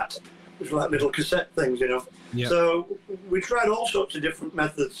ADAT, which was like little cassette things, Yeah. So we tried all sorts of different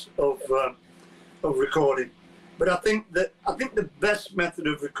methods of recording, but I think the best method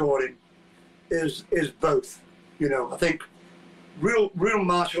of recording is both. I think real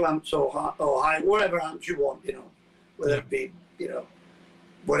Marshall amps or high, whatever amps you want, whether it be,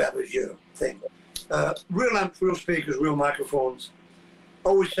 whatever's your thing. Real amps, real speakers, real microphones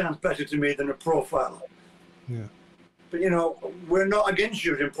always sounds better to me than a profiler. Yeah. But we're not against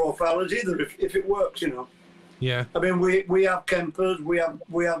using profilers either if it works. Yeah. I mean, we have Kempers, we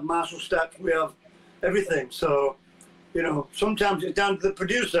have Marshall Stacks, we have everything. So, sometimes it's down to the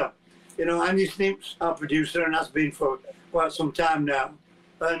producer. Andy Sneap's our producer and has been for quite some time now.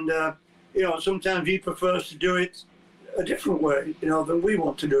 And, sometimes he prefers to do it a different way, than we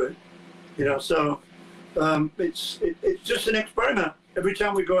want to do it. So it's just an experiment. Every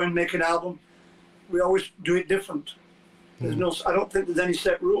time we go and make an album, we always do it different. There's I don't think there's any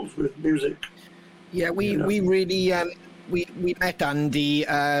set rules with music. Yeah, we really we met Andy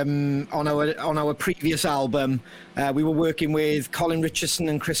on our previous album. We were working with Colin Richardson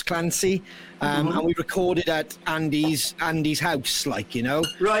and Chris Clancy, and we recorded at Andy's house,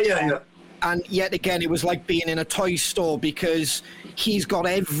 Right, yeah. And yet again, it was like being in a toy store because he's got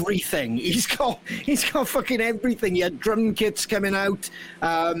everything. He's got fucking everything. He had drum kits coming out.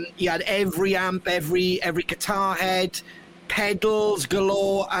 He had every amp, every guitar head, pedals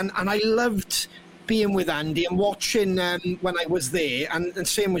galore, and I loved being with Andy and watching when I was there, and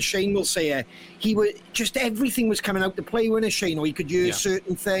same with Shane will say, he was just everything was coming out to play with us, Shane, or he could use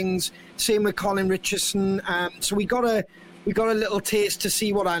certain things. Same with Colin Richardson. So we got a little taste to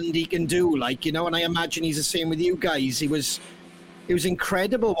see what Andy can do, and I imagine he's the same with you guys. It was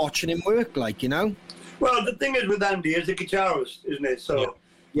incredible watching him work, Well, the thing is with Andy, he's a guitarist, isn't it? So,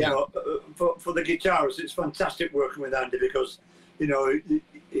 for the guitarist, it's fantastic working with Andy because,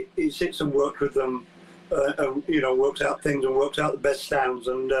 he sits and works with them, and, works out things and works out the best sounds.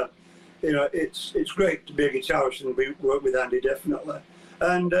 And, it's great to be a guitarist and work with Andy, definitely.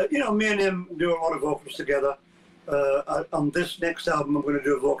 And, me and him do a lot of vocals together. On this next album, I'm going to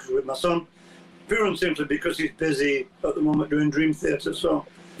do a vocals with my son, pure and simply because he's busy at the moment doing Dream Theater. So,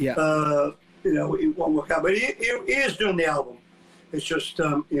 it won't work out. But he is doing the album. It's just,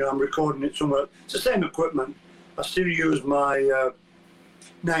 I'm recording it somewhere. It's the same equipment. I still use my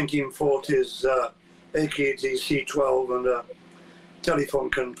 1940s AKG C12 and a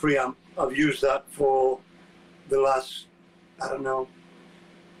Telefunken preamp. I've used that for the last, I don't know,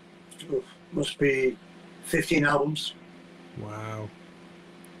 must be 15 albums. Wow.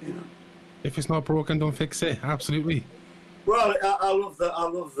 If it's not broken, don't fix it. Absolutely. Well, I love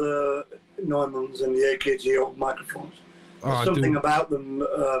the Neumanns and the AKG old microphones. There's something about them.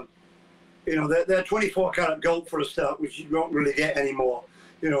 They're 24 karat gold for a start, which you don't really get anymore.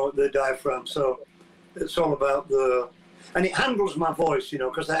 The diaphragm. So it's all about and it handles my voice.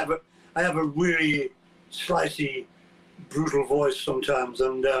 Because I have a really slicey, brutal voice sometimes,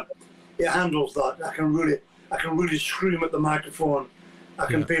 and it handles that. I can really scream at the microphone. I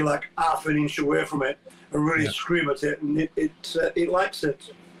can be like half an inch away from it and really scream at it, and it likes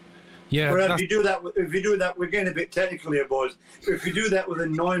it. Yeah. But if you do that, we're getting a bit technical here, boys. If you do that with a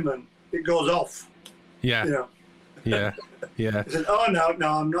Neumann, it goes off. Yeah. Yeah. Yeah. He said, "Oh no,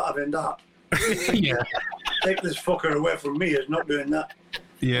 I'm not having that. Yeah. Take this fucker away from me. He's not doing that."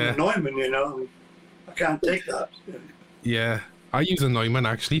 Yeah. Neumann, I can't take that. Yeah. I use a Neumann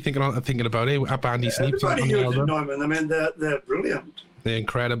actually. Thinking about it, up Andy Sleeps. Everybody uses Neumann. I mean, they're brilliant. They're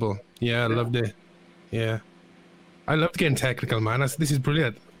incredible. Yeah, I loved it. Yeah, I loved getting technical, man. This is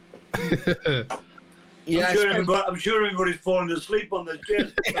brilliant. Yeah, I'm sure everybody's falling asleep on the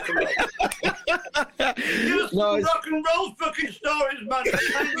chair. Just rock and roll fucking stories, man.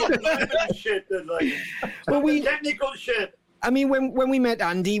 Shit, like, technical shit. I mean, when we met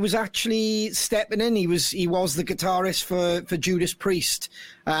Andy, he was actually stepping in. He was the guitarist for Judas Priest,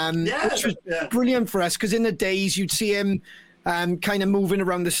 which was brilliant for us because in the days you'd see him kind of moving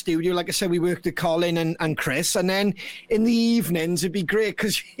around the studio. Like I said, we worked with Colin and Chris, and then in the evenings it'd be great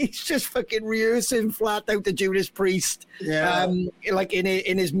because he's just fucking rehearsing flat out the Judas Priest, like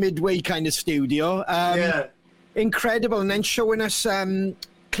in his midway kind of studio. Incredible, and then showing us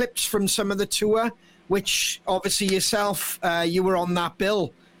clips from some of the tour. Which obviously yourself, you were on that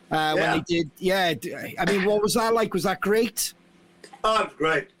bill when they did. Yeah, I mean, what was that like? Was that great? Oh, it was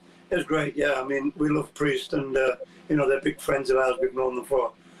great. It was great. Yeah, I mean, we love Priest, and they're big friends of ours. We've known them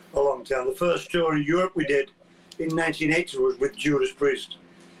for a long time. The first tour in Europe we did in 1980 was with Judas Priest.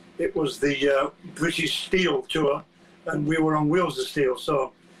 It was the British Steel tour, and we were on Wheels of Steel.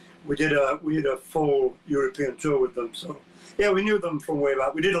 So we did a full European tour with them. So yeah, we knew them from way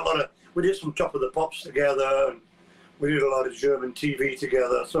back. We did some Top of the Pops together, and we did a lot of German TV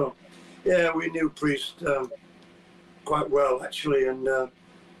together. So, yeah, we knew Priest quite well, actually, and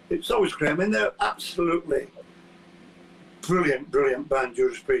it's always great. I mean, they're absolutely brilliant band,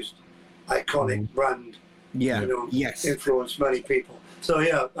 Judas Priest. Iconic brand. Yeah, influenced many people. So,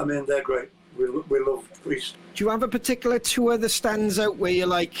 yeah, I mean, they're great. We love Priest. Do you have a particular tour that stands out where you're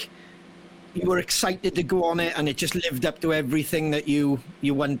like, you were excited to go on it and it just lived up to everything that you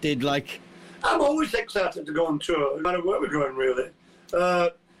wanted? Like, I'm always excited to go on tour, no matter where we're going, really.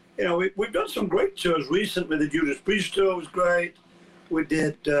 We've done some great tours recently. The Judas Priest tour was great. We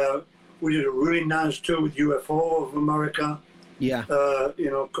did a really nice tour with UFO of America. Yeah. A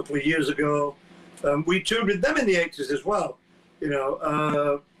couple of years ago. We toured with them in the 80s as well.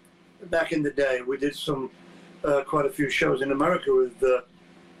 Back in the day, we did some quite a few shows in America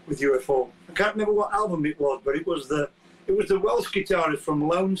with UFO. I can't remember what album it was, but it was the Welsh guitarist from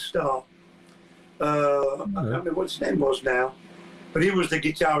Lone Star. I can't remember what his name was now, but he was the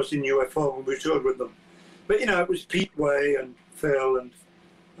guitarist in UFO when we toured with them. But it was Pete Way and Phil and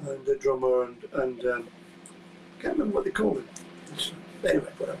the drummer and I can't remember what they called it.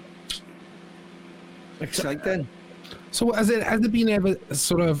 Anyway, whatever. Exciting. So has there been ever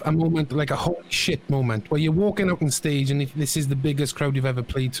sort of a moment, like a holy shit moment, where you're walking out on stage and this is the biggest crowd you've ever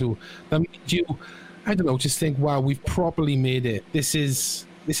played to, that made you, I don't know, just think, wow, we've properly made it. This is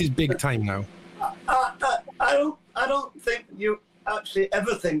big time now. I don't think you actually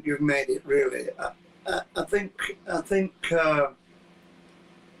ever think you've made it, really. I think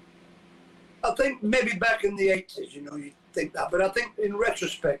maybe back in the 80s, you think that, but I think in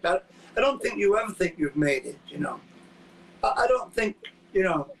retrospect, I don't think you ever think you've made it, I don't think,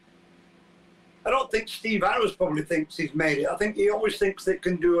 I don't think Steve Harris probably thinks he's made it. I think he always thinks they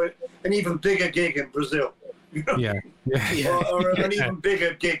can do an even bigger gig in Brazil. Yeah. Or an even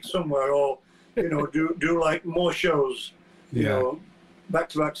bigger gig somewhere, or, do like more shows, back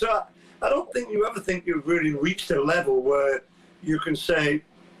to back. So I don't think you ever think you've really reached a level where you can say,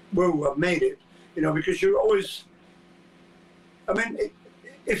 whoa, I've made it, because you're always, I mean,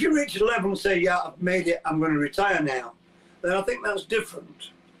 if you reach a level and say, yeah, I've made it, I'm going to retire now, then I think that's different.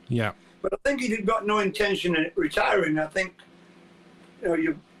 Yeah. But I think if you've got no intention of retiring, I think,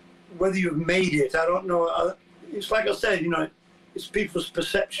 whether you've made it, I don't know. It's like I said, it's people's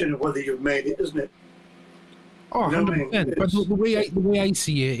perception of whether you've made it, isn't it? Oh, 100%. But the way I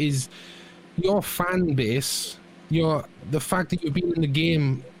see it is your fan base, the fact that you've been in the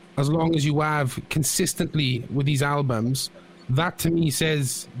game as long as you have consistently with these albums, that to me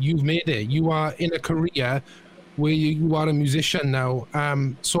says you've made it. You are in a career where you are a musician now.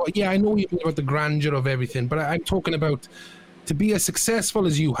 So yeah, I know about the grandeur of everything, but I'm talking about to be as successful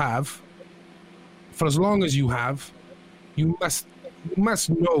as you have, for as long as you have, you must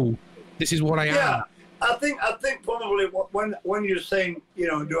know this is what I am. Yeah, I think probably when you're saying,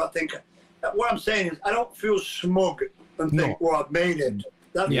 do I think, what I'm saying is I don't feel smug and think, well, I've made it.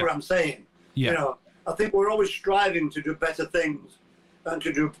 That's what I'm saying. Yeah. I think we're always striving to do better things and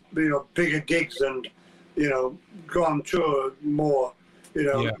to do, bigger gigs and, go on tour more,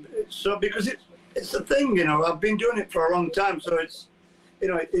 So because it's a thing, I've been doing it for a long time, so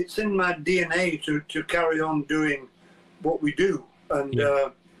it's in my DNA to carry on doing what we do. And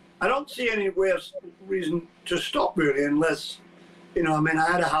I don't see any reason to stop really, unless, I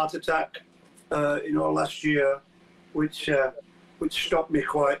had a heart attack, last year, which stopped me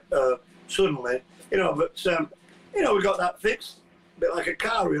quite suddenly, but, we got that fixed, a bit like a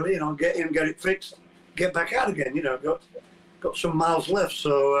car really, get in, get it fixed, get back out again, got some miles left.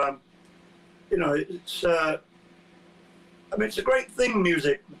 So, it's, it's a great thing,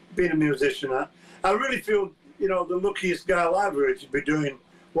 music, being a musician. I really feel, the luckiest guy alive really to be doing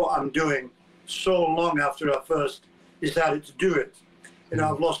what I'm doing so long after I first decided to do it.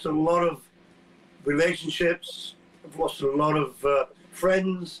 I've lost a lot of relationships. I've lost a lot of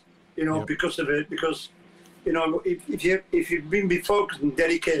friends, because of it. Because, if you've been focused and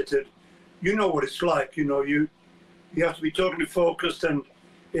dedicated, you know what it's like. You have to be totally focused, and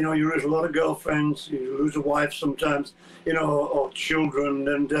you lose a lot of girlfriends. You lose a wife sometimes, or children,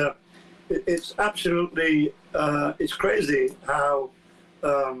 and it's absolutely it's crazy how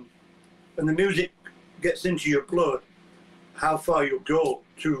when the music gets into your blood, how far you'll go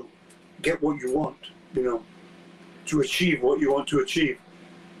to get what you want, to achieve what you want to achieve.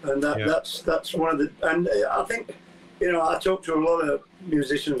 And that's one of the, and I think, I talk to a lot of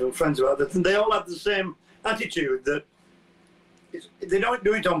musicians and friends about this, and they all have the same attitude that they don't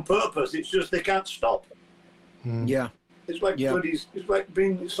do it on purpose. It's just they can't stop. Yeah. It's like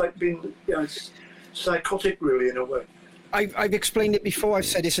being it's psychotic really in a way. I've explained it before. I've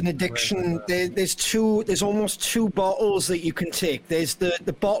said it's an addiction. There's almost two bottles that you can take. There's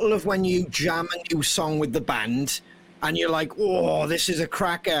the bottle of when you jam a new song with the band, and you're like, oh, this is a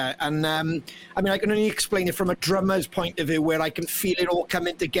cracker. And I can only explain it from a drummer's point of view, where I can feel it all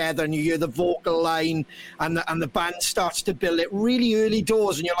coming together, and you hear the vocal line, and the band starts to build it really early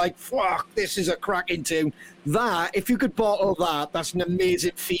doors, and you're like, fuck, this is a cracking tune. That, if you could bottle that, that's an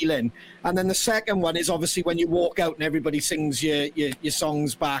amazing feeling. And then the second one is obviously when you walk out and everybody sings your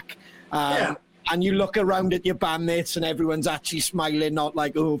songs back. And you look around at your bandmates and everyone's actually smiling, not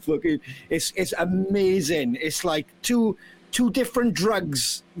like, oh, fuck it. It's amazing. It's like two different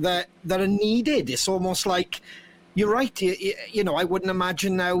drugs that are needed. It's almost like, you're right. I wouldn't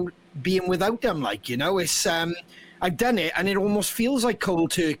imagine now being without them. It's I've done it, and it almost feels like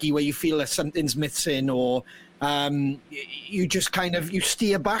cold turkey, where you feel that something's missing, or you just you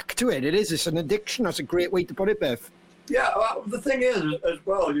steer back to it. It's an addiction. That's a great way to put it, Biff. Yeah, well, the thing is, as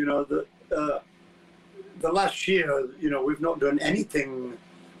well, that the last year, we've not done anything.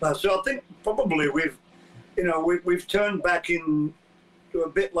 So I think probably we've turned back into a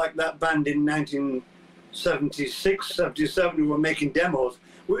bit like that band in 1976, 77, who were making demos.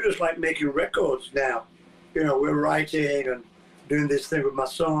 We're just like making records now. We're writing and doing this thing with my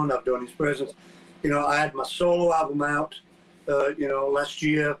son. I've done Inspirations. I had my solo album out, last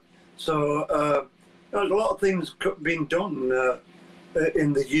year. So there's a lot of things being done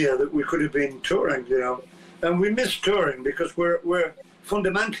in the year that we could have been touring, And we miss touring because we're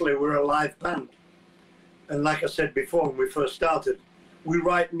fundamentally a live band. And like I said before, when we first started, we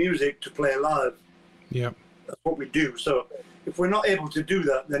write music to play live. Yeah, that's what we do. So if we're not able to do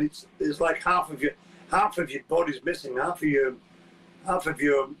that, then it's like half of your body's missing, half of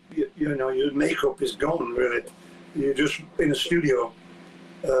your makeup is gone really. You're just in a studio,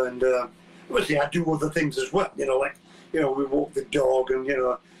 and obviously I do other things as well. We walk the dog, and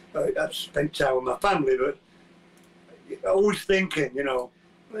I spend time with my family, but always thinking,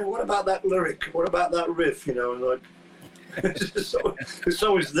 what about that lyric? What about that riff? It's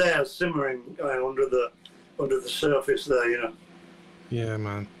always there, simmering under the surface there. Yeah,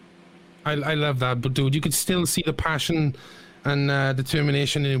 man. I love that, but dude, you could still see the passion and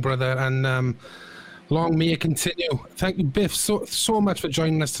determination in your brother, and long may it continue. Thank you, Biff, so much for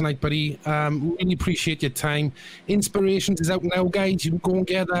joining us tonight, buddy. Really appreciate your time. Inspirations is out now, guys. You can go and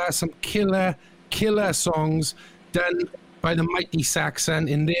get some killer songs done by the Mighty Saxon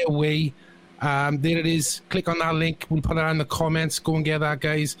in their way. There it is. Click on that link. We'll put it in the comments. Go and get that,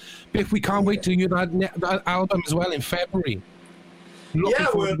 guys. Biff, we can't wait to hear that album as well in February.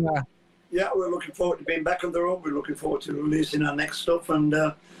 We're looking forward to being back on the road. We're looking forward to releasing our next stuff, and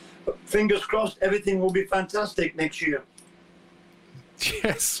fingers crossed, everything will be fantastic next year.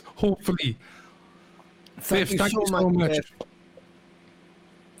 Yes, hopefully. Thank you so much.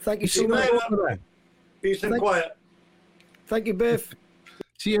 Thank you so much. Peace and quiet. Thank you, Biff.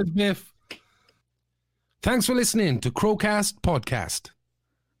 Cheers, Biff. Thanks for listening to Crowcast Podcast.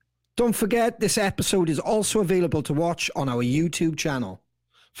 Don't forget, this episode is also available to watch on our YouTube channel.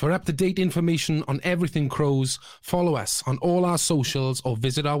 For up-to-date information on everything Crows, follow us on all our socials or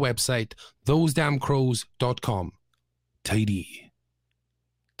visit our website, thosedamncrows.com. Tidy.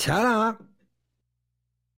 Ta-da!